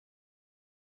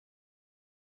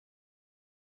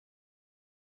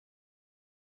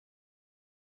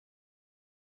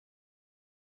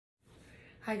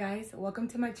Hi guys, welcome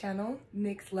to my channel,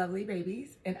 Nick's Lovely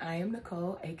Babies, and I am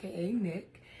Nicole, aka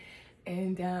Nick.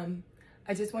 And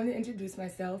I just wanted to introduce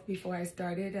myself before I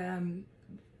started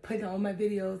putting all my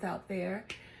videos out there.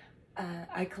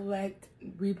 I collect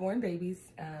reborn babies.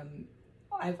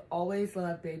 I've always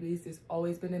loved babies. It's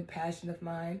always been a passion of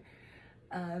mine.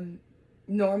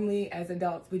 Normally, as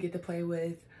adults, we get to play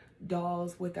with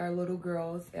dolls with our little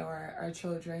girls or our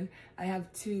children. I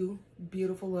have two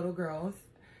beautiful little girls,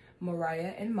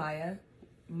 Mariah and Maya.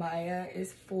 Maya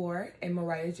is 4 and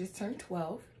Mariah just turned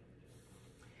 12.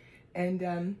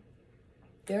 And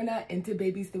they're not into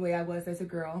babies the way I was as a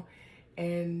girl.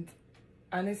 And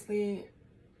honestly,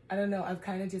 I don't know, I've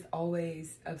kind of just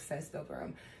always obsessed over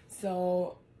them.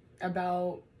 So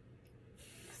about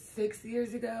 6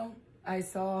 years ago, I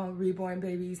saw reborn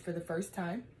babies for the first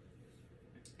time.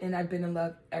 And I've been in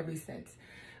love ever since.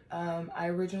 I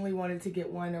originally wanted to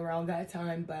get one around that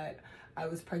time, but I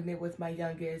was pregnant with my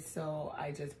youngest, so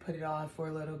I just put it off for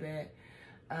a little bit.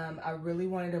 I really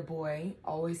wanted a boy,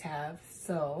 always have,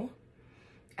 so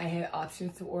I had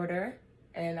options to order,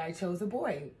 and I chose a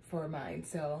boy for mine.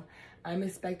 So I'm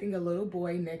expecting a little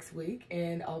boy next week,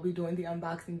 and I'll be doing the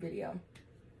unboxing video.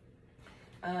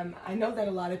 I know that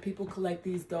a lot of people collect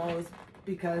these dolls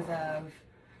because of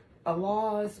a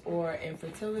loss or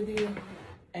infertility,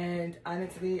 and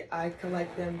honestly, I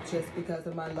collect them just because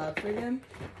of my love for them.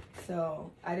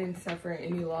 So I didn't suffer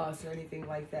any loss or anything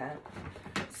like that.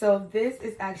 So this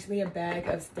is actually a bag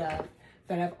of stuff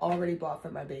that I've already bought for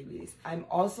my babies. I'm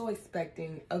also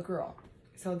expecting a girl,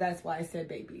 so that's why I said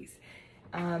babies.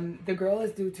 The girl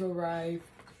is due to arrive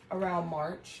around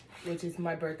March, which is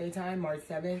my birthday time, March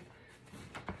 7th.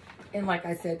 And like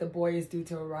I said, the boy is due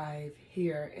to arrive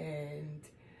here, and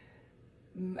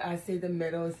I say the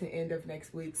middle to the end of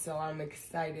next week, so I'm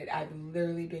excited. I've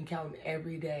literally been counting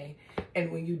every day,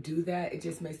 and when you do that, it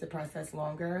just makes the process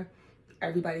longer.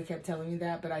 Everybody kept telling me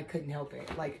that, but I couldn't help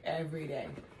it, like every day.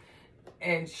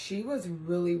 And she was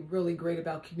really, really great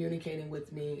about communicating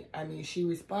with me. I mean, she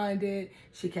responded,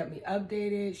 she kept me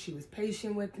updated, she was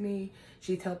patient with me,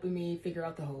 she's helping me figure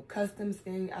out the whole customs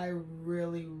thing. I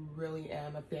really, really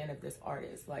am a fan of this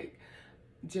artist. Like,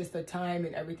 just the time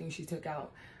and everything she took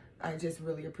out, I just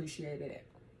really appreciated it.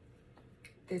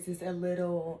 This is a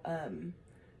little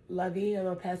lovey, a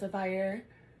little pacifier.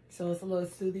 So it's a little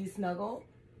soothy snuggle.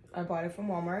 I bought it from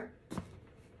Walmart.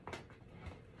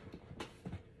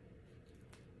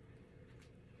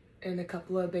 And a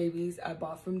couple of babies I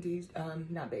bought from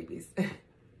not babies.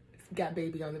 Got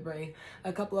baby on the brain.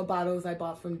 A couple of bottles I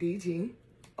bought from DG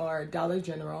or Dollar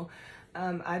General.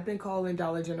 I've been calling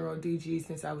Dollar General DG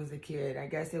since I was a kid. I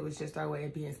guess it was just our way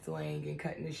of being slang and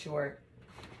cutting it short.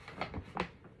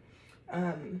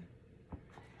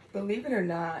 Believe it or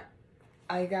not,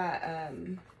 I got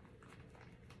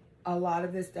a lot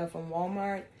of this stuff from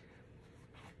Walmart,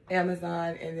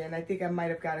 Amazon, and then I think I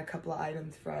might have got a couple of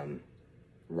items from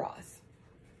Ross.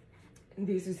 And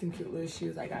these are some cute little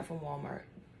shoes I got from Walmart.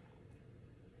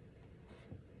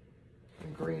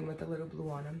 In green with a little blue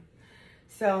on them.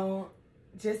 So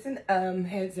just an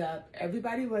heads up,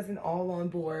 everybody wasn't all on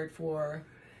board for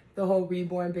the whole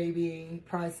reborn baby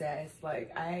process.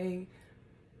 Like I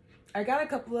got a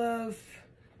couple of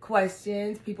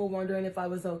questions, people wondering if I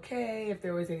was okay, if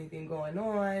there was anything going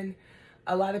on.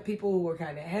 A lot of people who were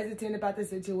kind of hesitant about the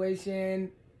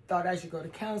situation, thought I should go to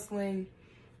counseling.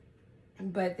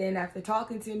 But then after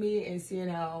talking to me and seeing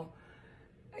how,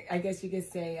 I guess you could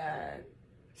say,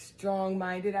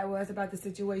 strong-minded I was about the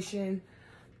situation,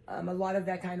 a lot of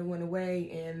that kind of went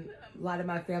away, and a lot of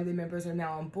my family members are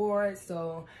now on board.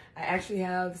 So I actually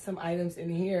have some items in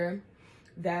here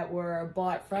that were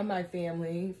bought from my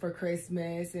family for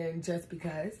Christmas and just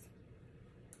because.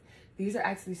 These are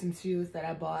actually some shoes that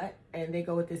I bought, and they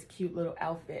go with this cute little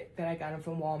outfit that I got them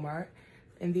from Walmart.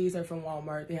 And these are from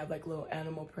Walmart. They have like little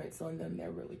animal prints on them.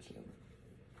 They're really cute.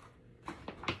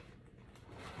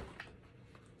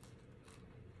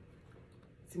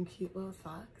 Some cute little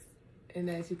socks. And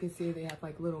as you can see, they have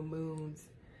like little moons.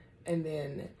 And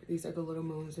then these are the little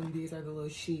moons and these are the little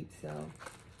sheets. So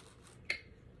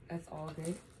that's all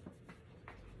good.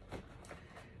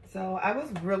 So I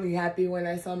was really happy when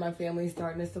I saw my family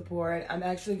starting to support. I'm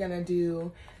actually gonna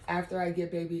do, after I get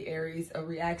baby Aries, a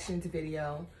reactions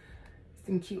video.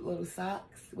 Some cute little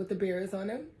socks with the bears on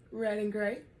them, red and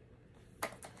gray.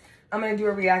 I'm gonna do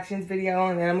a reactions video,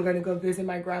 and then I'm gonna go visit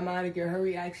my grandma to get her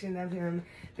reaction of him,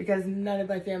 because none of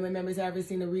my family members have ever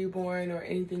seen a reborn or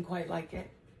anything quite like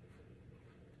it.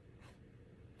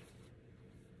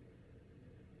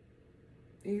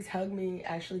 These Hug Me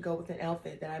actually go with an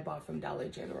outfit that I bought from Dollar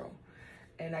General.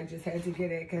 And I just had to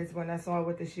get it because when I saw it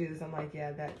with the shoes, I'm like,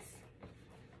 yeah,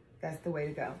 That's the way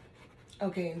to go.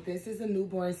 Okay, this is a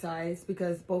newborn size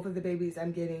because both of the babies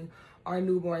I'm getting are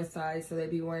newborn size, so they'd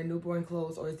be wearing newborn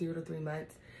clothes or 0 to 3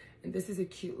 months. And this is a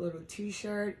cute little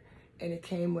t-shirt, and it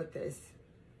came with this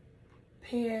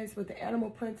pants with the animal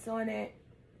prints on it.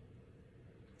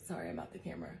 Sorry, I'm out the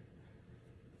camera.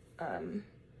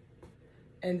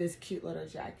 And this cute little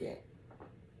jacket.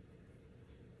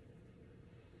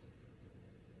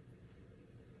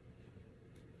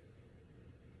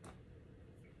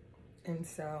 And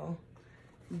so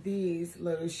these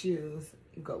little shoes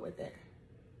go with it.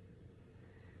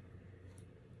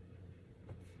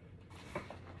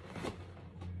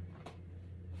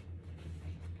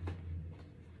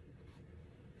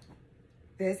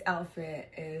 This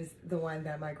outfit is the one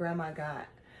that my grandma got,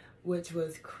 which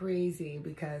was crazy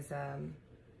because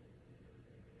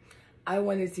I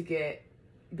wanted to get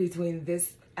between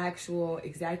this actual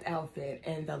exact outfit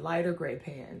and the lighter gray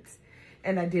pants.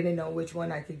 And I didn't know which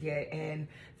one I could get. And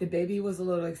the baby was a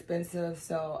little expensive,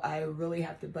 so I really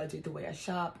have to budget the way I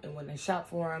shop and when I shop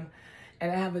for him.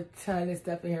 And I have a ton of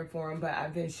stuff in here for him, but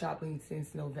I've been shopping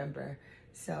since November.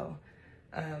 So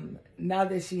now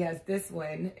that she has this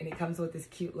one, and it comes with this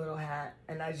cute little hat,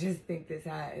 and I just think this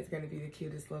hat is going to be the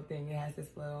cutest little thing. It has this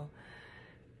little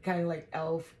kind of like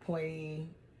elf pointy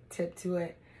tip to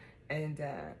it. And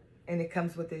it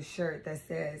comes with this shirt that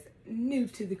says, "New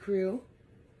to the crew,"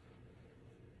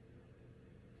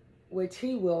 which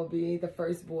he will be, the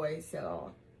first boy,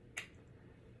 so.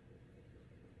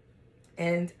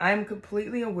 And I'm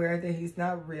completely aware that he's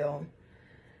not real.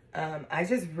 I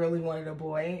just really wanted a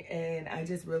boy, and I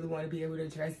just really want to be able to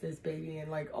dress this baby in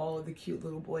like all of the cute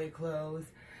little boy clothes.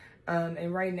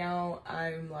 And right now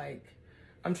I'm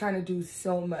trying to do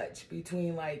so much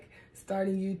between like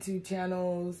starting YouTube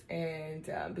channels and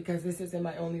because this isn't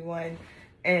my only one,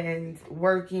 and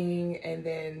working, and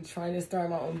then trying to start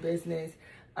my own business.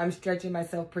 I'm stretching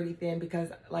myself pretty thin because,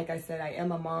 like I said, I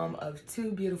am a mom of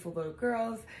 2 beautiful little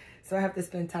girls, so I have to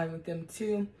spend time with them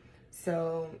too.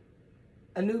 So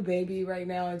a new baby right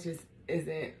now just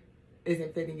isn't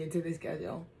fitting into the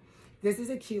schedule. This is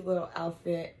a cute little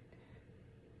outfit.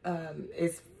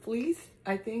 It's fleece,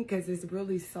 I think, because it's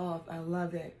really soft. I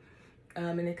love it.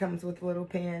 And it comes with little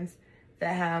pants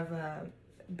that have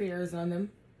bears on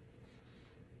them.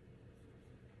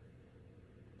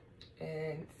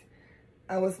 And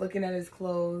I was looking at his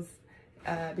clothes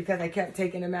because I kept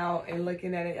taking him out and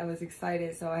looking at it. I was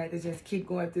excited, so I had to just keep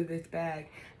going through this bag.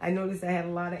 I noticed I had a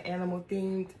lot of animal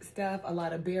themed stuff, a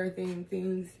lot of bear themed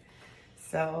things.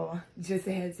 So just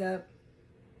a heads up.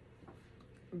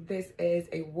 This is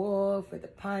a wolf with a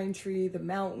pine tree, the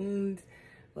mountains,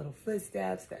 little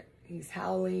footsteps that he's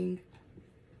howling.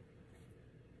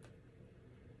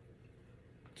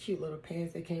 Cute little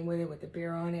pants that came with it with the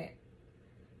bear on it.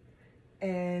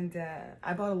 And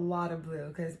I bought a lot of blue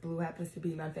because blue happens to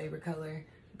be my favorite color,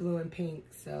 blue and pink.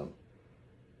 So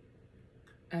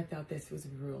I thought this was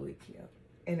really cute.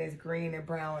 And it's green and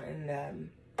brown.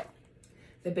 And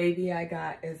the baby I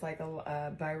got is like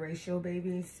a biracial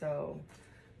baby. So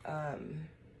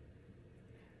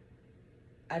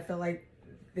I feel like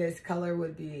this color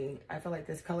would be,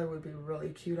 really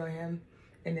cute on him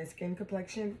in his skin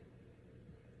complexion.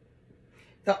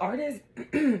 The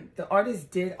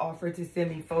artist did offer to send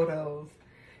me photos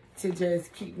to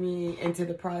just keep me into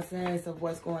the process of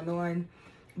what's going on.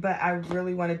 But I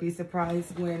really want to be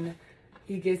surprised when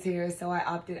he gets here. So I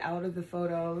opted out of the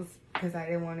photos because I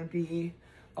didn't want to be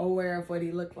aware of what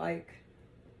he looked like.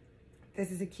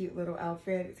 This is a cute little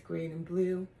outfit. It's green and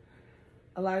blue.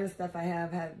 A lot of the stuff I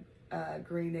have had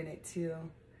green in it too.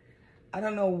 I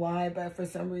don't know why, but for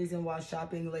some reason while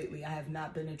shopping lately, I have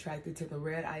not been attracted to the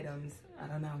red items. I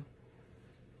don't know.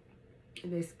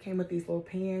 This came with these little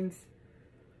pants.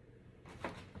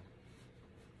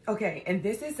 Okay, and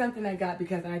this is something I got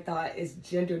because I thought it's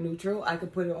gender neutral. I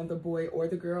could put it on the boy or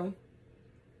the girl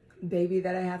baby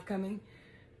that I have coming.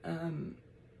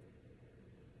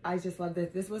 I just love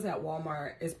this. This was at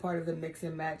Walmart. It's part of the mix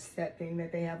and match set thing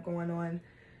that they have going on.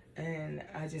 And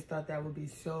I just thought that would be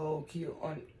so cute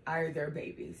on either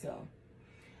baby. So,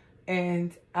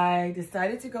 and I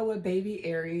decided to go with baby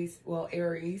Aries. Well,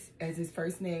 Aries as his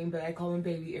first name, but I call him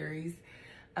baby Aries.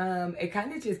 It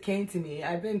kind of just came to me.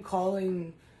 I've been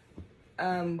calling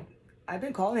him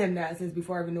that since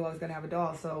before I even knew I was gonna have a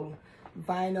doll. So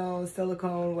vinyl,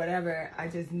 silicone, whatever. I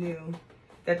just knew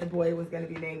that the boy was gonna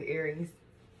be named Aries.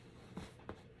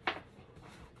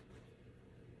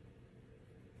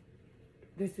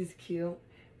 This is cute.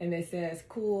 And it says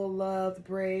cool, loved,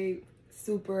 brave,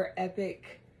 super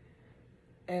epic.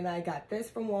 And I got this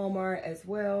from Walmart as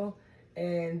well.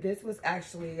 And this was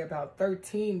actually about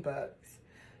 13 bucks.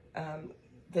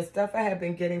 the stuff I had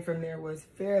been getting from there was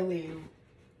fairly,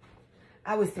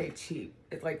 I would say cheap.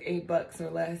 It's like $8 or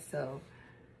less. So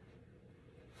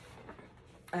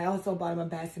I also bought him a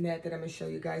bassinet that I'm going to show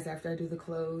you guys after I do the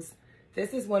clothes.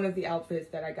 This is one of the outfits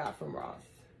that I got from Ross.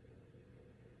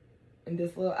 And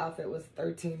this little outfit was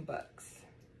 13 bucks.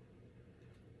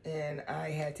 And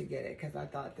I had to get it because I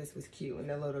thought this was cute. And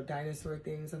the little dinosaur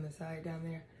things on the side down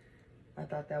there. I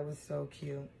thought that was so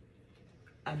cute.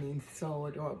 I mean, so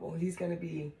adorable. He's gonna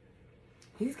be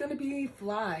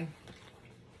fly.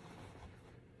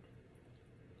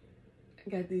 I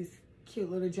got this cute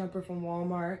little jumper from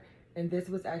Walmart. And this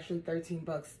was actually 13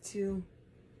 bucks too.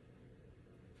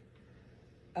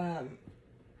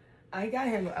 I got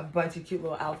him a bunch of cute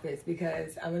little outfits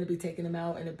because I'm going to be taking him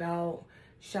out and about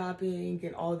shopping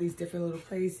and all these different little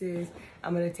places.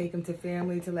 I'm going to take him to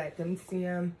family to let them see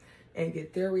him and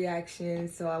get their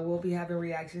reactions. So I will be having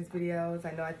reactions videos.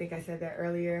 I think I said that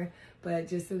earlier, but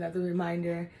just another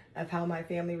reminder of how my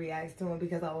family reacts to him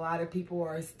because a lot of people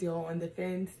are still on the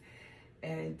fence.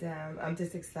 And I'm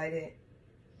just excited.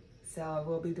 So I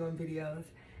will be doing videos.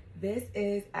 This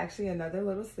is actually another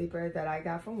little sleeper that I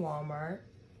got from Walmart.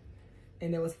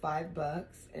 And it was $5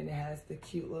 and it has the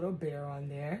cute little bear on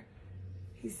there.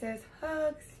 He says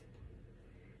hugs.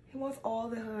 He wants all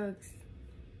the hugs.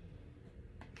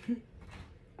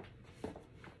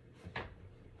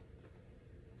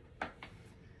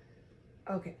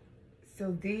 Okay,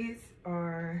 so these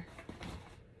are,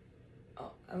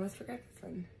 oh, I almost forgot this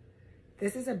one.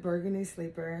 This is a burgundy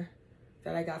sleeper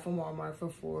that I got from Walmart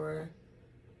for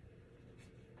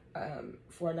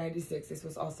 $4.96. This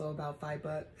was also about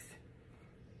 $5.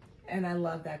 And I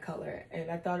love that color. And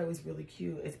I thought it was really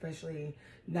cute, especially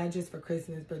not just for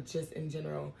Christmas, but just in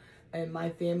general. And my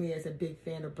family is a big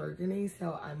fan of burgundy,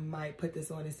 so I might put this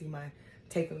on to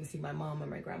take them to see my mom or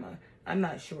my grandma. I'm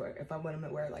not sure if I want them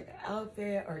to wear like an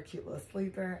outfit or a cute little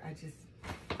sleeper.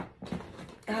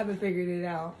 I haven't figured it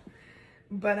out,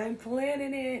 but I'm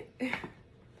planning it.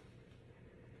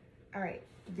 All right,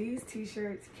 these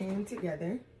t-shirts came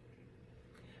together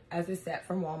as a set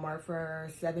from Walmart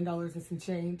for $7 and some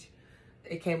change.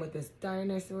 It came with this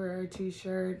dinosaur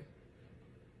t-shirt.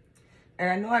 And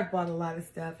I know I bought a lot of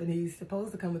stuff, and he's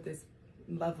supposed to come with this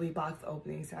lovely box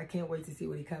opening, so I can't wait to see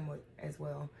what he comes with as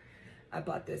well. I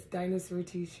bought this dinosaur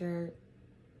t-shirt.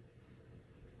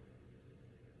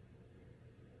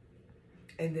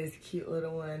 And this cute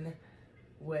little one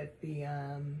with the,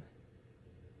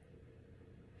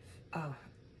 oh,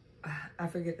 I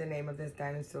forget the name of this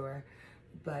dinosaur,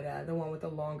 but the one with the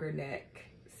longer neck.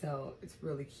 So it's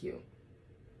really cute.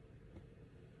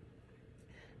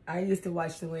 I used to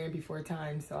watch The Land Before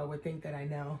Time, so I would think that I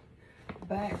know.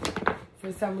 But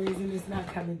for some reason, it's not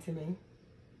coming to me.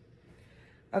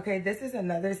 Okay, this is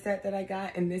another set that I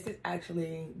got, and this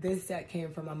set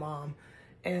came from my mom.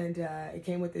 And it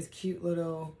came with this cute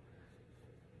little,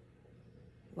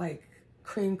 like,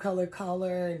 cream color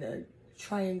collar and the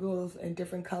triangles in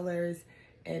different colors.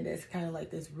 And it's kind of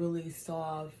like this really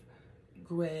soft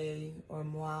gray or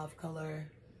mauve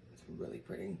color. It's really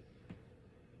pretty.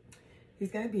 He's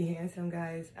going to be handsome,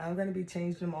 guys. I'm going to be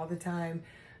changing him all the time.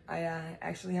 I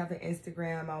actually have an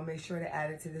Instagram. I'll make sure to add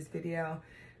it to this video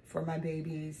for my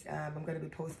babies. I'm going to be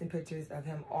posting pictures of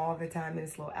him all the time in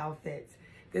his little outfits.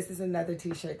 This is another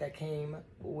t-shirt that came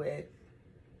with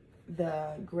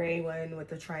the gray one with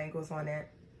the triangles on it.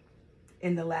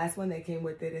 And the last one that came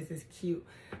with it is this cute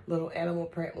little animal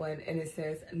print one. And it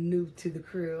says, new to the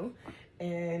crew.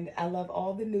 And I love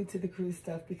all the new to the crew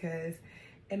stuff because,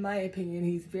 in my opinion,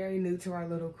 he's very new to our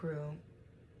little crew.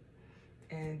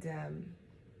 And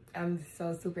I'm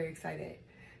so super excited.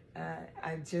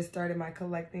 I just started my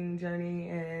collecting journey,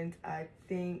 and I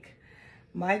think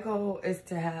my goal is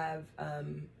to have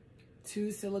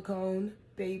 2 silicone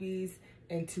babies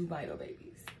and 2 vinyl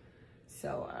babies.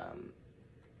 So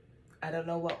I don't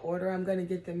know what order I'm going to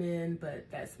get them in,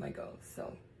 but that's my goal.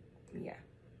 So yeah.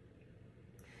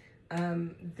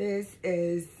 This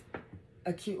is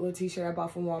a cute little t-shirt I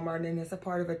bought from Walmart, and it's a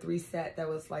part of a 3 set that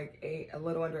was like a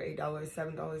little under $8,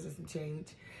 $7 and some change.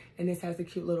 And this has the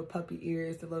cute little puppy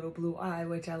ears, the little blue eye,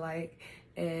 which I like.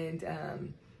 And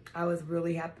I was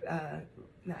really happy,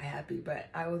 not happy, but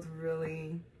I was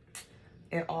really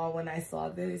in awe when I saw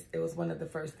this. It was one of the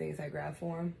first things I grabbed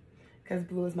for him because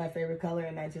blue is my favorite color,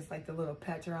 and I just like the little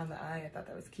patch around the eye. I thought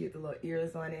that was cute, the little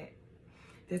ears on it.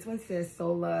 This one says,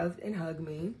 so loved and hug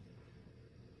me.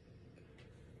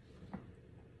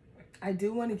 I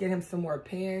do want to get him some more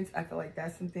pants. I feel like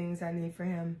that's some things I need for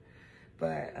him.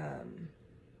 But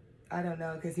I don't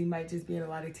know, because he might just be in a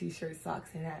lot of t-shirts, socks,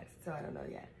 and hats. So I don't know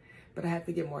yet. But I have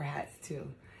to get more hats too.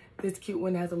 This cute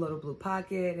one has a little blue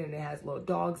pocket and it has little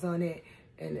dogs on it,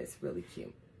 and it's really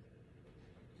cute.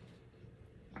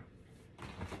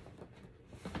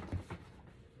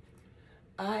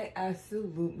 I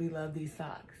absolutely love these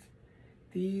socks.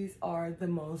 These are the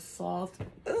most soft.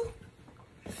 Ooh,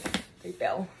 they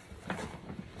fell.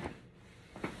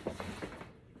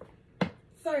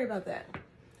 Sorry about that.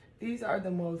 These are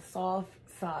the most soft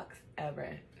socks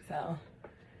ever. So,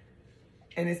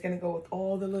 and it's gonna go with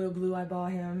all the little blue I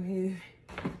bought him.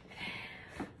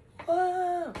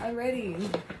 Whoa, I'm ready.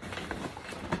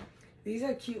 These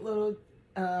are cute little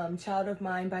Child of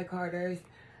Mine by Carter's.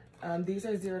 These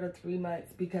are 0 to 3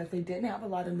 months because they didn't have a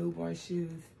lot of newborn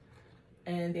shoes.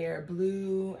 And they're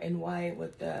blue and white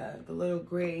with the little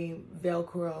gray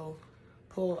Velcro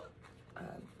pull,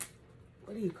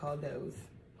 what do you call those?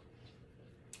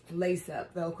 Lace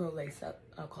up, Velcro lace up.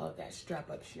 I'll call it that, strap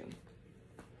up shoe.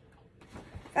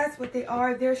 That's what they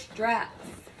are, they're straps.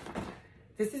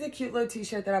 This is a cute little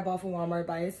t-shirt that I bought from Walmart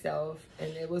by itself,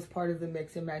 and it was part of the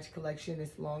mix and match collection.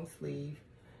 It's long sleeve,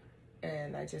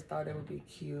 and I just thought it would be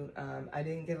cute. I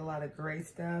didn't get a lot of gray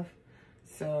stuff,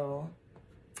 so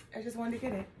I just wanted to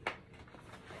get it.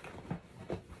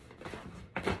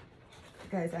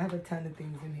 Guys, I have a ton of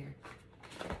things in here.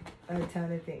 A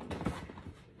ton of things.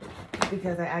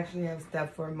 Because I actually have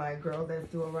stuff for my girl that's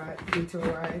due to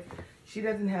arrive. She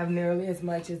doesn't have nearly as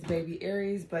much as baby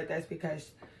Aries, but that's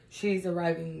because she's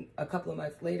arriving a couple of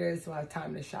months later, so I have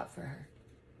time to shop for her.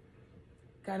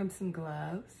 Got him some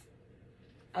gloves.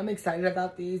 I'm excited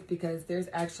about these because there's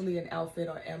actually an outfit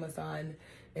on Amazon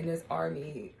in this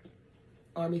army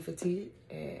fatigue,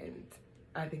 and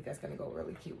I think that's gonna go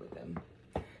really cute with them.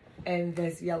 And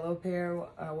this yellow pair,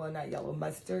 well, not yellow,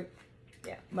 mustard.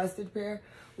 Yeah, mustard pair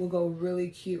will go really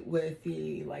cute with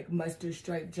the like mustard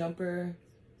stripe jumper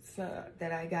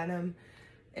that I got him.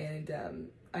 And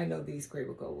I know these gray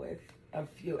will go with a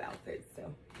few outfits,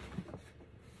 so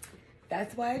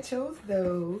that's why I chose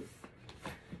those.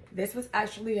 This was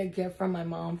actually a gift from my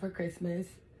mom for Christmas,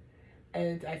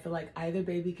 and I feel like either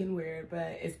baby can wear it,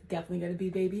 but it's definitely gonna be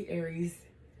baby Aries.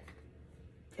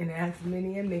 And it has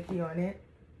Minnie and Mickey on it.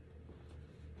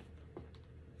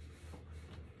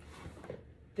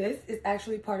 This is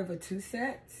actually part of a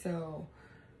 2-set, so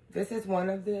this is one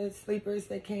of the sleepers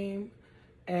that came,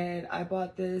 and I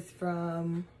bought this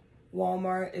from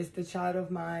Walmart. It's the Child of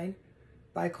Mine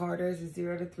by Carter's. It's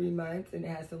 0 to 3 months, and it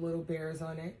has the little bears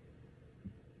on it.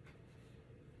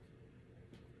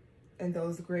 And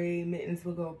those gray mittens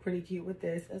will go pretty cute with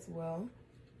this as well.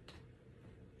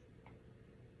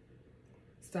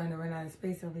 Starting to run out of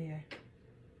space over here.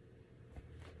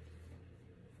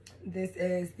 This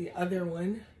is the other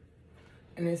one,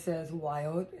 and it says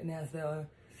Wild, and it has the,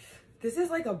 this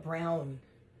is like a brown,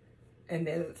 and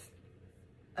it's,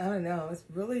 I don't know, it's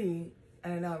really, I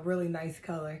don't know, really nice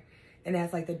color, and it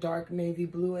has like the dark navy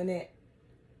blue in it,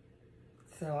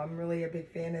 so I'm really a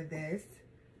big fan of this.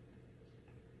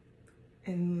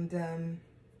 And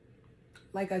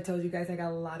like I told you guys, I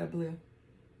got a lot of blue.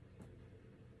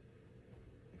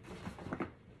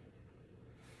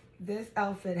 This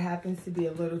outfit happens to be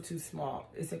a little too small.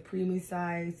 It's a preemie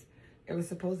size. It was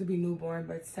supposed to be newborn,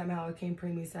 but somehow it came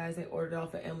preemie size. I ordered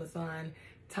off of Amazon.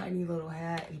 Tiny little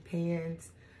hat and pants.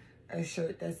 A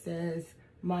shirt that says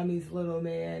Mommy's Little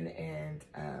Man, and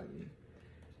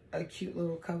a cute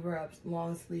little cover-up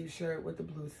long sleeve shirt with the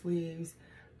blue sleeves.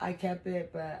 I kept it,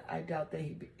 but I doubt that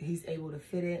he's able to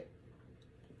fit it.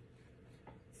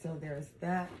 So there's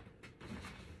that.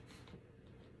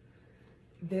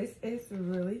 This is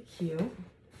really cute,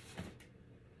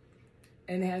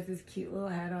 and it has this cute little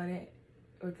hat on it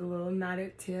with a little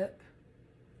knotted tip.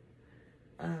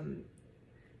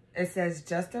 It says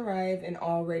just arrived and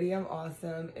already I'm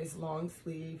awesome. It's long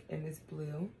sleeve and it's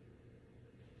blue.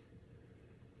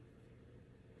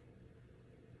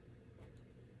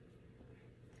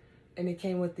 And it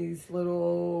came with these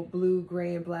little blue,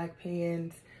 gray, and black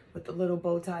pants with the little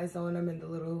bow ties on them and the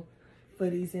little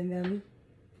footies in them.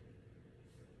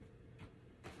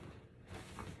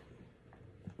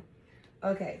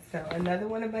 Okay, so another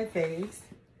one of my faves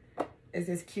is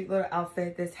this cute little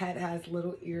outfit. This hat has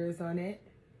little ears on it.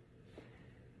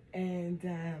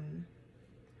 And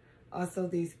also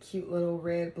these cute little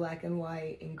red, black, and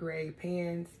white, and gray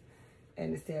pants.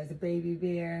 And it says baby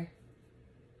bear.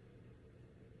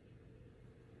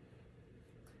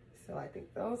 So I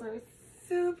think those are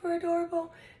super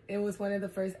adorable. It was one of the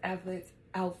first outfits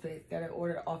that I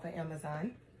ordered off of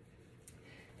Amazon.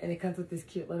 And it comes with this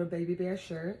cute little baby bear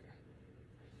shirt.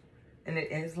 And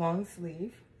it is long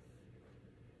sleeve.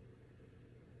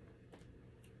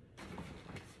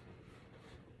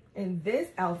 And this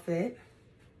outfit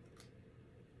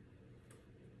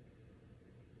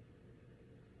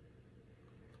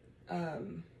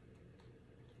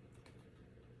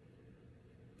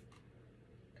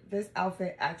This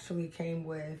outfit actually came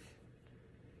with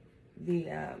the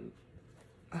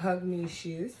Hug Me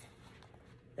shoes.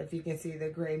 If you can see, the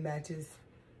gray matches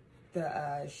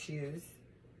the shoes.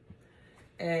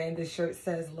 And the shirt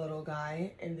says little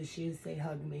guy and the shoes say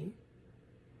hug me.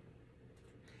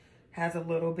 Has a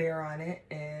little bear on it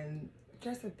and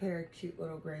just a pair of cute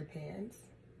little gray pants.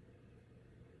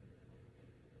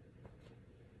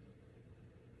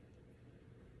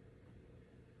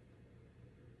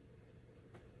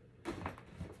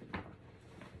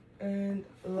 And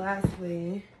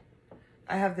lastly,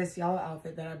 I have this yellow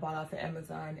outfit that I bought off of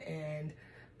Amazon, and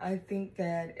I think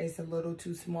that it's a little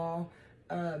too small.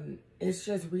 It's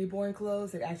just Reborn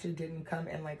clothes. It actually didn't come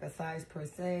in like a size per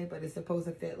se, but it's supposed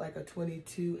to fit like a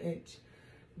 22-inch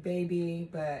baby.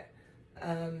 But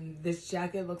this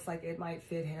jacket looks like it might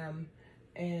fit him.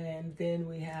 And then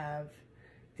we have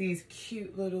these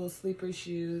cute little sleeper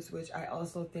shoes, which I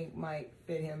also think might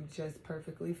fit him just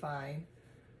perfectly fine.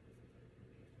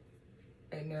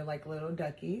 And they're like little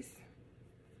duckies.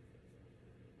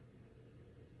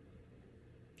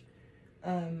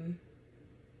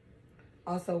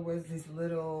 Also was these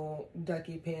little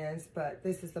ducky pants, but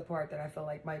this is the part that I feel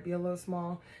like might be a little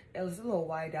small. It was a little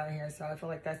wide down here, so I feel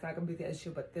like that's not gonna be the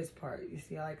issue, but this part, you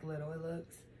see how like little it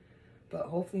looks? But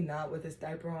hopefully not with this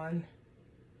diaper on.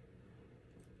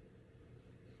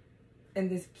 And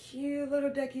this cute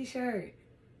little ducky shirt.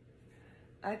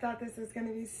 I thought this was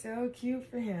gonna be so cute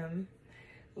for him.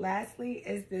 Lastly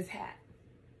is this hat.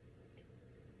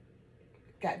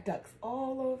 Got ducks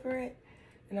all over it.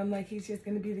 And I'm like, he's just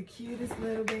gonna be the cutest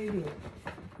little baby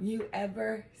you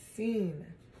ever seen.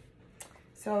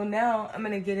 So now I'm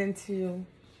gonna get into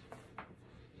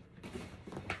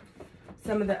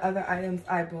some of the other items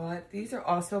I bought. These are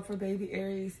also for baby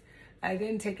Aries. I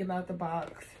didn't take them out the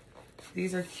box.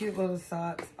 These are cute little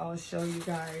socks. I'll show you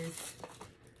guys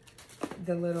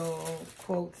the little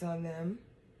quotes on them.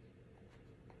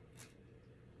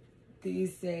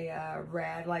 These say,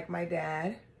 rad like my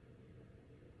dad.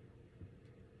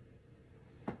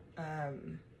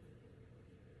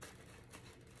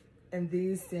 And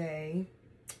these say,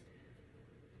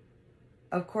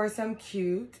 of course I'm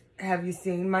cute. Have you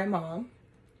seen my mom?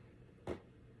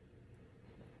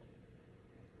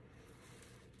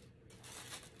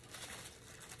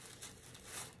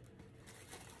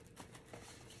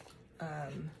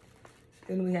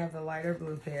 Then we have the lighter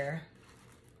blue pair.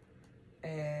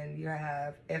 And you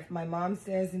have, if my mom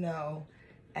says no,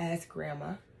 ask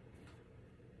grandma.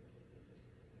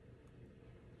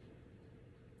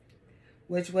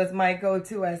 Which was my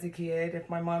go-to as a kid. If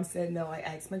my mom said no, I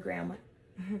asked my grandma.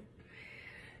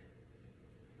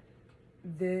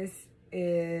 This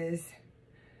is,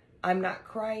 I'm not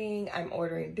crying, I'm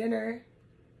ordering dinner.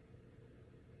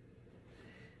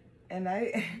 And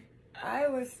I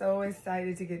was so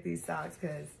excited to get these socks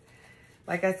because,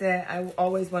 like I said, I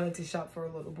always wanted to shop for a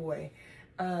little boy.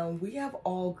 We have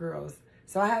all girls.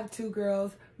 So I have 2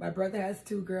 girls. My brother has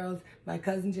 2 girls. My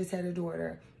cousin just had a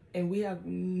daughter. And we have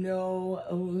no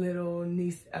little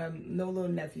niece, no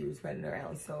little nephews running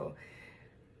around. So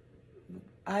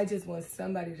I just want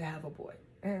somebody to have a boy.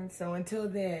 And so until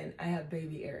then, I have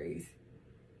baby Aries.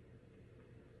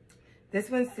 This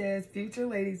one says, future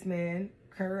ladies man,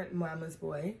 current mama's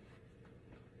boy.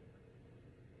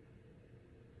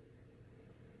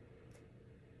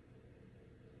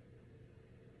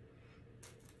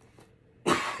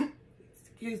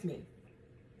 Excuse me.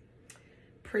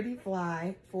 Pretty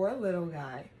fly for a little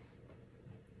guy.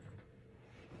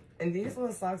 And these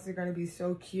little socks are going to be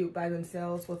so cute by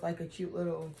themselves with like a cute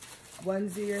little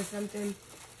onesie or something.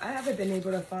 I haven't been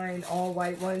able to find all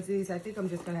white onesies. I think I'm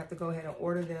just going to have to go ahead and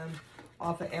order them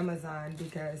off of Amazon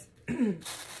because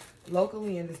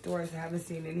locally in the stores I haven't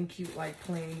seen any cute like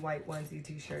plain white onesie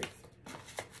t-shirts.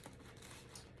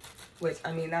 Which,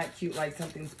 I mean, not cute like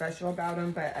something special about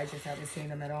them, but I just haven't seen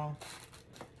them at all.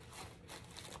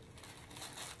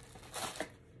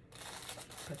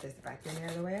 Put this back in there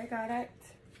the way I got it.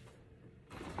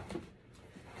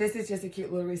 This is just a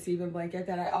cute little receiving blanket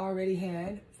that I already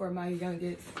had for my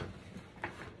youngest.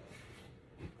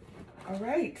 All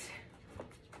right.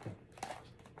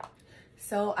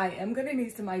 So I am going to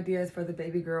need some ideas for the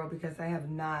baby girl because I have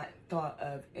not thought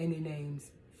of any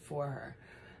names for her.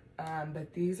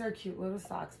 But these are cute little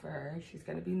socks for her. She's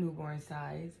going to be newborn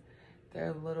size.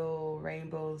 They're little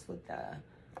rainbows with the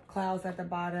clouds at the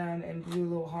bottom and blue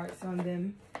little hearts on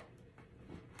them.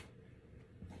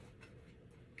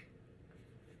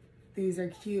 These are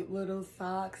cute little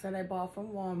socks that I bought from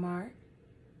Walmart.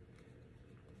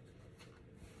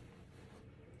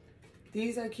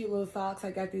 These are cute little socks.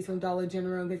 I got these from Dollar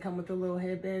General. They come with the little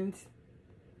headbands.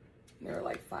 They're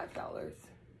like $5.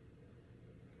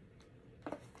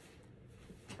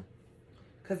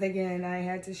 Because again, I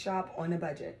had to shop on a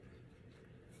budget.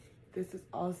 This is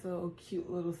also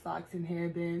cute little socks and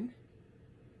hairband.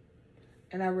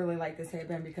 And I really like this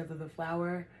hairband because of the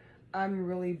flower. I'm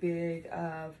really big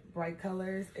of bright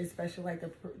colors, especially like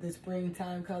the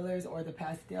springtime colors or the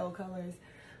pastel colors.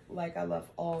 Like, I love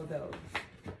all those.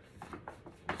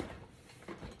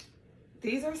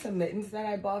 These are some mittens that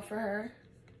I bought for her.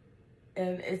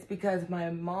 And it's because my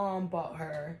mom bought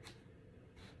her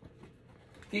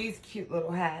these cute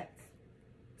little hats.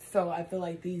 So I feel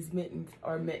like these mittens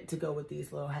are meant to go with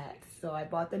these little hats. So I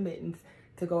bought the mittens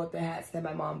to go with the hats that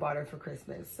my mom bought her for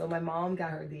Christmas. So my mom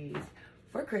got her these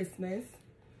for Christmas.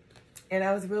 And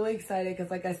I was really excited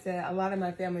because, like I said, a lot of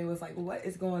my family was like, what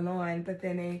is going on? But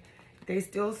then they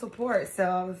still support. So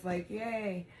I was like,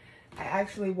 yay. I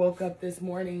actually woke up this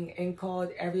morning and called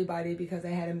everybody because I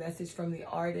had a message from the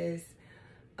artist.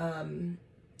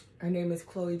 Her name is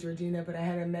Chloe Georgina, but I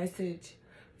had a message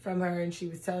from her and she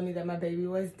was telling me that my baby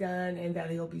was done and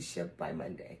that he'll be shipped by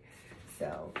Monday.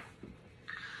 So,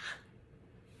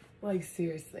 like,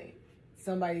 seriously,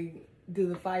 somebody do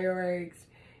the fireworks,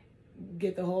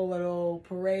 get the whole little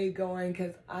parade going,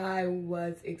 because I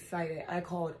was excited. I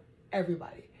called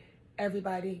everybody.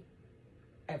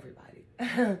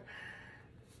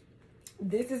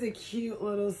 This is a cute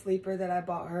little sleeper that I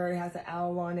bought her. It has an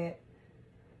owl on it.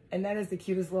 And that is the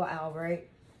cutest little owl, right?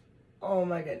 Oh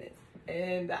my goodness.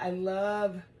 And I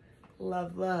love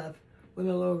when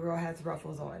the little girl has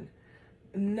ruffles on.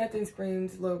 Nothing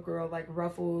screams little girl like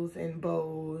ruffles and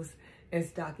bows and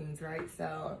stockings, right?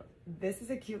 So this is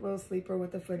a cute little sleeper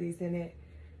with the footies in it.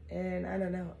 And I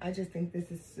don't know, I just think this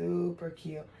is super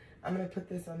cute. I'm gonna put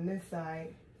this on this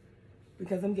side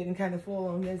because I'm getting kind of full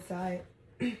on this side.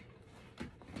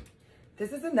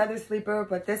 This is another sleeper,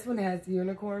 but this one has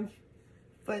unicorn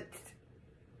foot.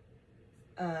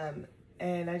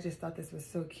 And I just thought this was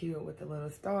so cute with the little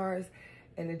stars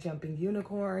and the jumping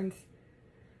unicorns.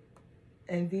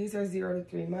 And these are 0 to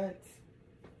 3 months.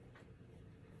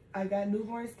 I got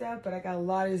newborn stuff, but I got a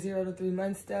lot of 0 to 3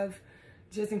 month stuff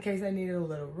just in case I needed a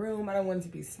little room. I don't want it to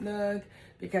be snug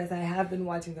because I have been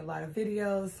watching a lot of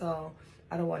videos, so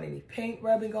I don't want any paint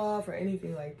rubbing off or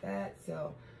anything like that.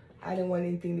 So I didn't want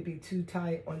anything to be too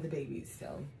tight on the babies.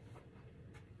 So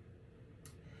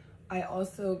I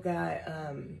also got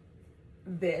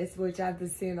this, which I've been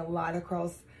seeing a lot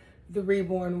across the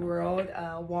Reborn world.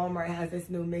 Walmart has this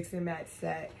new mix and match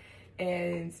set,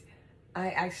 and I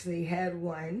actually had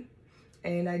one,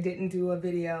 and I didn't do a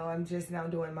video. I'm just now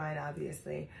doing mine,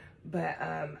 obviously. But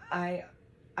I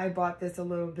bought this a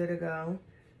little bit ago.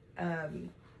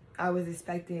 I was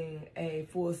expecting a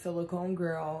full silicone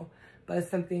girl, but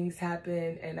some things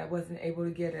happened, and I wasn't able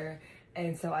to get her.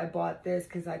 And so I bought this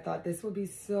because I thought this would be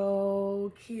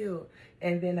so cute.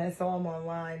 And then I saw them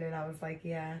online and I was like,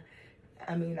 yeah.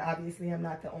 I mean, obviously I'm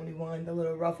not the only one. The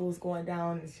little ruffles going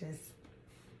down is just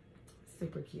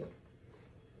super cute.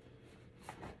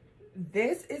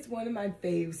 This is one of my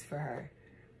faves for her.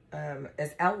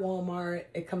 It's at Walmart.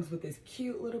 It comes with this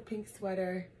cute little pink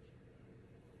sweater.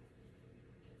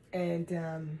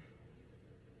 And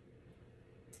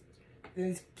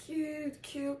this cute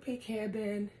pink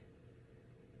hairband.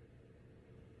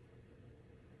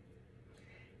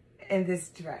 And this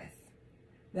dress.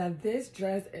 Now this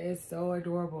dress is so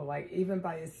adorable. Like, even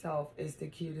by itself, it's the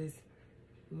cutest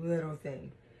little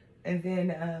thing. And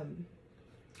then,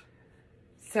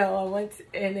 so I went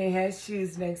and they had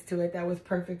shoes next to it that was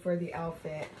perfect for the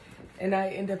outfit. And I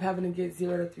ended up having to get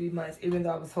 0 to 3 months, even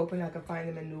though I was hoping I could find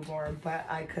them in newborn, but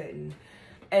I couldn't.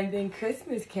 And then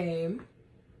Christmas came.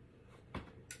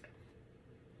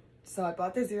 So I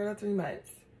bought the 0 to 3 months.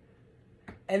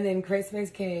 And then Christmas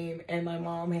came and my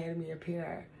mom handed me a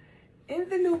pair in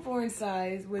the newborn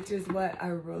size, which is what I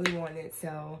really wanted.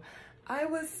 So I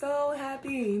was so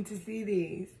happy to see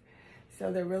these.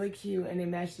 So they're really cute and they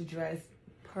match the dress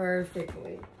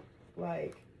perfectly.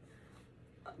 Like,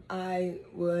 I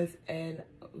was in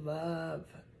love.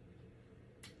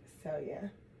 So yeah.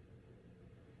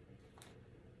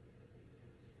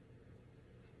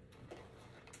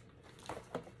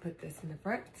 Put this in the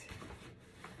front.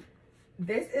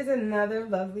 This is another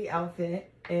lovely outfit,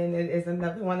 and it is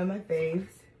another one of my faves.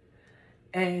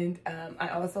 And I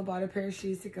also bought a pair of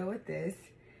shoes to go with this.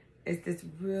 It's this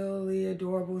really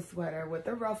adorable sweater with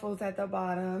the ruffles at the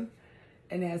bottom,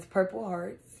 and it has purple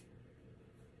hearts.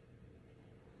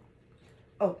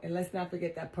 Oh, and let's not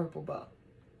forget that purple bow,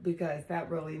 because that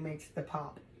really makes the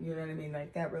pop. You know what I mean?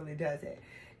 Like, that really does it.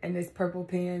 And this purple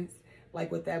pants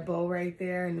like with that bow right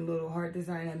there and the little heart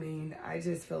design. I mean, I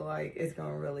just feel like it's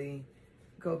gonna really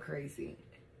go crazy.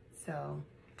 So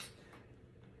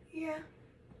yeah,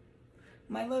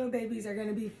 my little babies are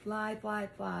gonna be fly, fly,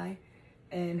 fly,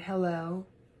 and hello,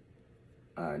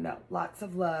 no, lots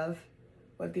of love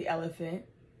with the elephant.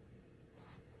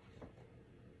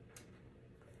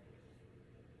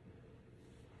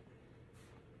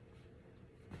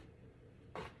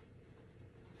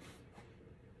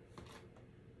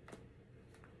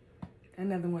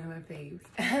 Another one of my faves.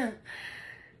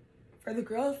 For the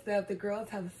girls stuff, the girls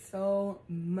have so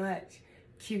much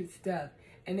cute stuff,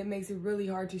 and it makes it really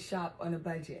hard to shop on a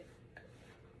budget.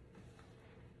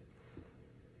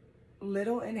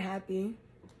 Little and Happy,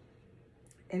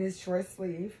 and it's short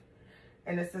sleeve,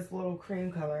 and it's this little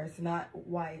cream color. It's not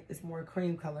white, it's more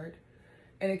cream colored.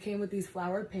 And it came with these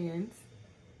flower pins.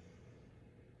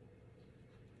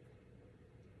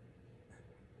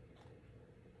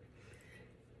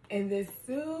 And this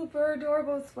super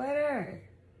adorable sweater.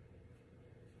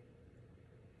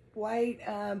 White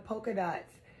polka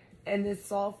dots. And this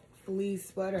soft fleece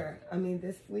sweater. I mean,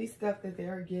 this fleece stuff that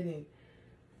they're getting,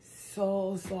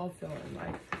 so soft feeling.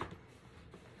 Like,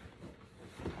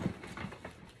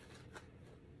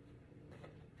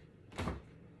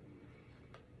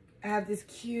 I have this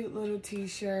cute little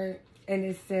t-shirt, and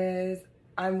it says,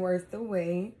 "I'm worth the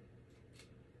wait."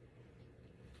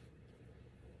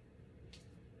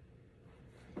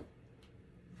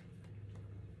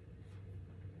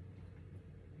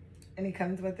 And it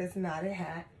comes with this knotted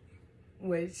hat,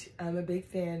 which I'm a big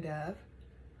fan of.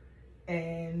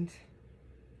 And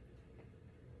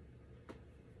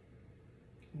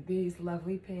these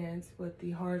lovely pants with the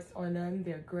hearts on them.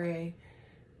 They're gray,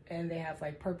 and they have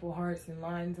like purple hearts and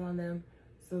lines on them.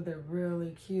 So they're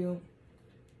really cute.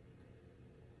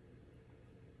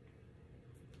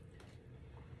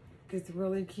 This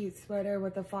really cute sweater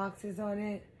with the foxes on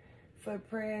it,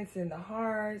 footprints and the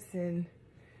hearts, and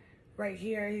right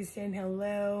here he's saying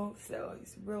hello, so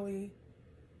she's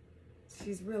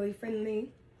really friendly.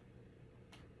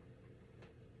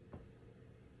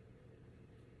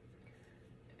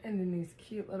 And then these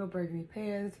cute little burgundy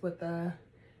pants with a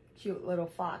cute little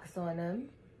fox on them.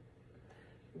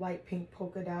 White, pink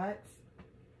polka dots.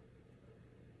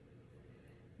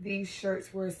 These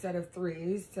shirts were a set of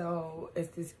 3, so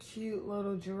it's this cute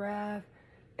little giraffe,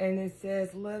 and it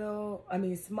says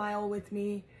smile with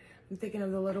me. I'm thinking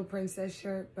of the Little Princess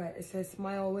shirt, but it says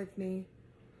smile with me.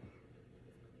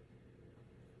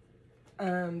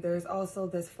 There's also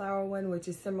this flower one, which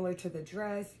is similar to the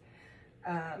dress.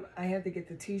 I have to get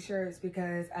the t-shirts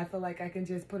because I feel like I can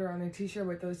just put her on a t-shirt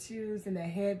with those shoes and that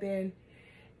headband,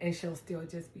 and she'll still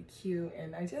just be cute.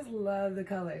 And I just love the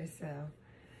colors. So,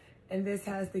 and this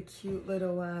has the cute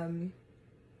little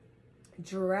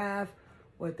giraffe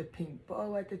with the pink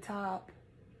bow at the top.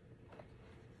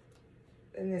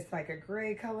 And it's like a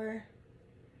gray color.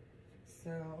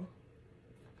 So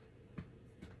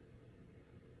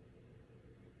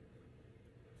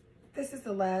this is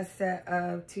the last set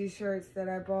of t-shirts that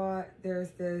I bought.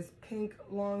 There's this pink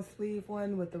long sleeve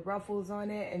one with the ruffles on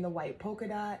it and the white polka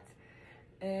dots.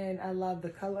 And I love the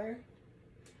color.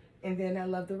 And then I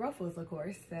love the ruffles, of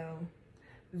course. So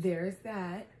there's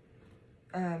that.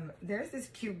 There's this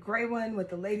cute gray one with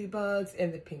the ladybugs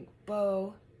and the pink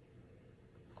bow.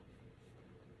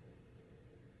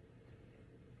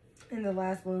 And the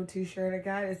last little t-shirt I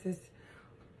got is this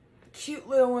cute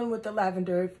little one with the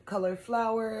lavender colored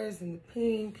flowers and the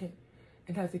pink, and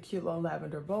it has a cute little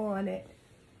lavender bow on it.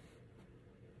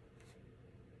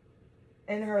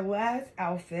 And her last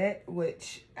outfit,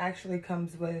 which actually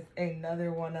comes with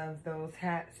another one of those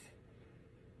hats,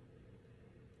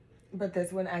 but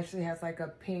this one actually has like a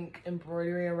pink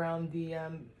embroidery around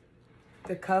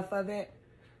the cuff of it.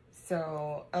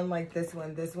 So unlike this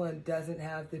one doesn't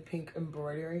have the pink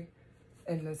embroidery.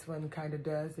 And this one kind of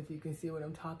does, if you can see what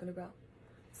I'm talking about.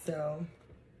 So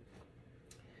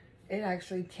it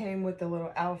actually came with the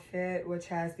little outfit, which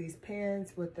has these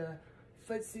pants with the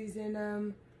footsies in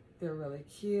them. They're really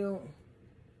cute.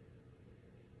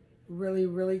 Really,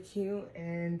 really cute.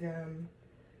 And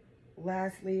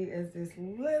lastly is this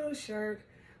little shirt,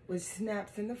 which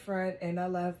snaps in the front, and I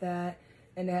love that.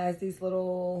 And it has these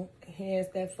little hands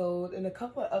that fold, and a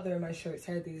couple of other of my shirts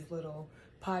have these little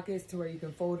pockets to where you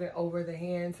can fold it over the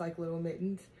hands like little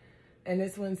mittens. And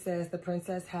this one says the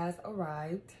princess has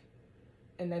arrived,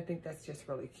 and I think that's just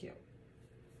really cute.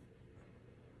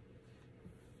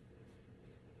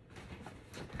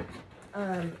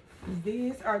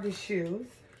 These are the shoes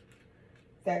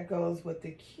that goes with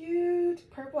the cute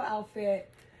purple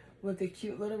outfit with the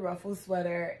cute little ruffle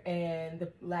sweater and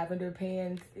the lavender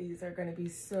pants. These are gonna be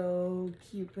so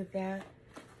cute with that.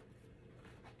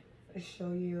 I'll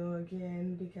show you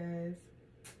again because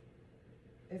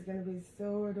it's gonna be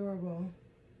so adorable.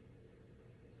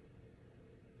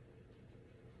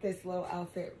 This little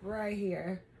outfit right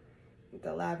here with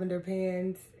the lavender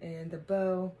pants and the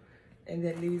bow, and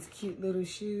then these cute little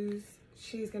shoes.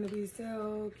 She's gonna be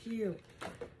so cute.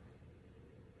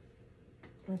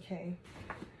 Okay.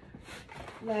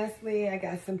 Lastly, I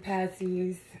got some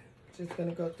passies. Just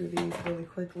gonna go through these really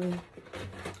quickly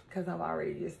because I've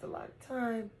already used a lot of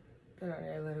time. Put on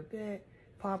there a little bit.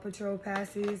 Paw Patrol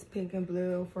passies, pink and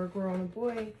blue for a girl and a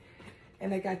boy.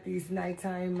 And I got these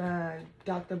nighttime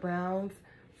Dr. Browns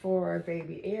for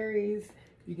baby Aries.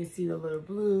 You can see the little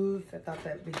blues. I thought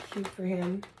that'd be cute for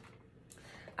him.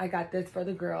 I got this for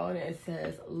the girl and it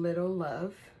says Little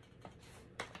Love.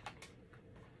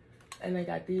 And I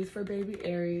got these for baby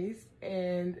Aries,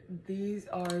 and these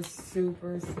are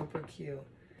super, super cute.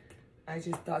 I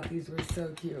just thought these were so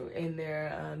cute, and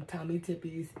they're Tommy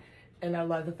Tippies, and I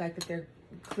love the fact that they're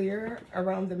clear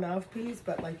around the mouthpiece,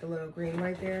 but like the little green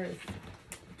right there, it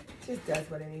just does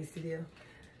what it needs to do.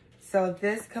 So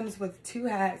this comes with 2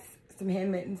 hats, some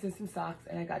hand mittens, and some socks,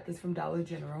 and I got this from Dollar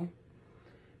General.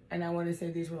 And I want to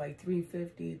say these were like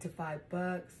 $3.50 to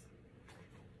 $5.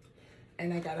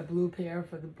 And I got a blue pair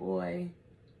for the boy,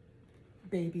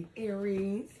 baby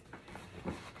Aries.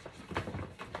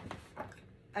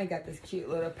 I got this cute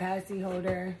little passy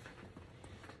holder.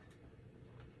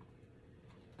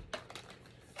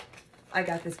 I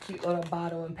got this cute little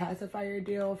bottle and pacifier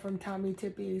deal from Tommy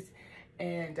Tippies,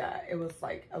 and it was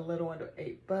like a little under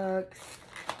 $8.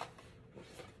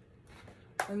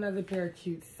 Another pair of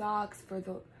cute socks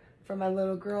for my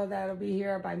little girl that'll be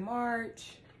here by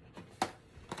March.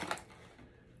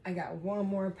 I got one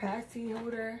more passy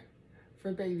holder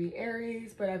for baby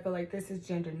Aries, but I feel like this is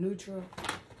gender neutral.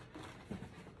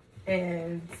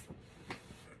 And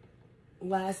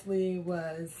lastly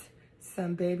was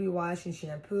some baby wash and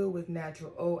shampoo with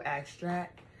natural oat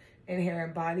extract, and hair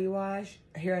and body wash,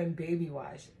 hair and baby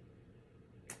wash.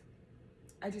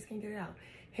 I just can't get it out.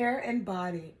 Hair and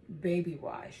body baby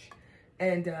wash.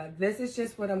 And this is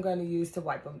just what I'm going to use to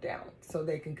wipe them down so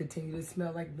they can continue to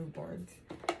smell like newborns.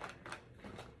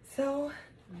 So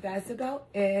that's about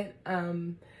it.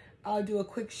 I'll do a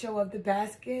quick show of the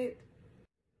basket.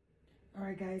 All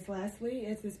right, guys, lastly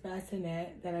is this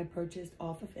bassinet that I purchased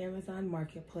off of Amazon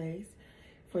Marketplace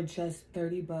for just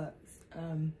 30 bucks.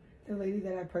 The lady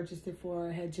that I purchased it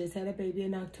for had just had a baby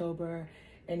in October,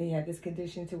 and he had this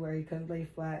condition to where he couldn't lay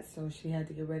flat, so she had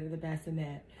to get rid of the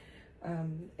bassinet.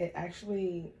 It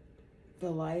actually, the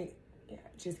light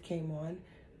just came on.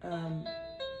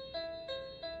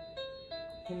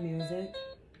 The music.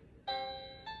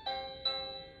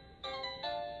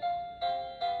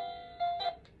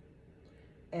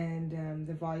 And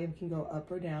the volume can go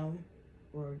up or down,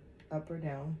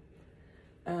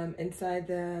 inside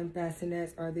the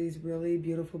bassinets are these really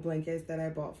beautiful blankets that I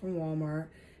bought from Walmart.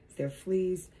 They're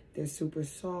fleece, they're super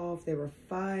soft. They were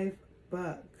 $5.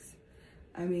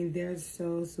 I mean, they're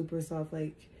so super soft.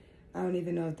 Like, I don't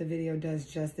even know if the video does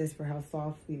justice for how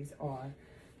soft these are.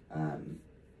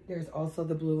 There's also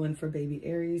the blue one for baby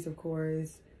Aries, of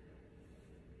course.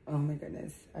 Oh my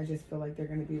goodness. I just feel like they're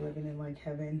going to be living in like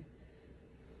heaven.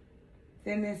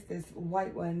 Then there's this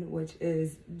white one, which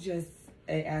is just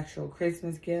an actual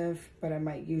Christmas gift, but I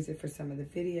might use it for some of the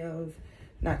videos.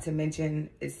 Not to mention,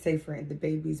 it's safer in the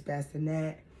baby's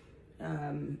bassinet,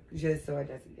 just so it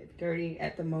doesn't get dirty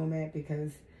at the moment,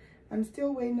 because I'm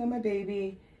still waiting on my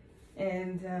baby.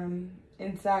 And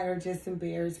inside are just some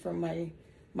bears from my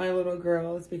little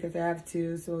girls, because I have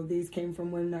 2. So these came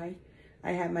from when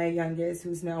I had my youngest,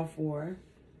 who's now 4.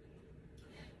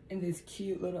 And this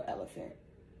cute little elephant.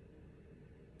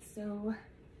 So,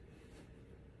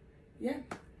 yeah,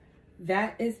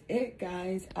 that is it,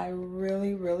 guys. I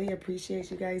really, really appreciate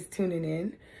you guys tuning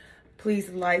in. Please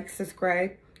like,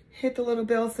 subscribe, hit the little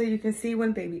bell so you can see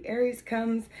when baby Aries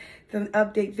comes, the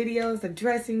update videos, the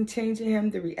dressing, changing him,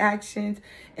 the reactions,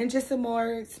 and just some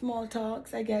more small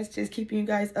talks, I guess, just keeping you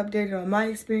guys updated on my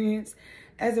experience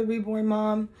as a reborn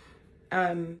mom.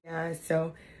 Yeah,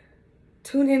 so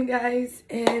tune in, guys,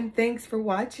 and thanks for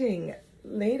watching.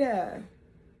 Later.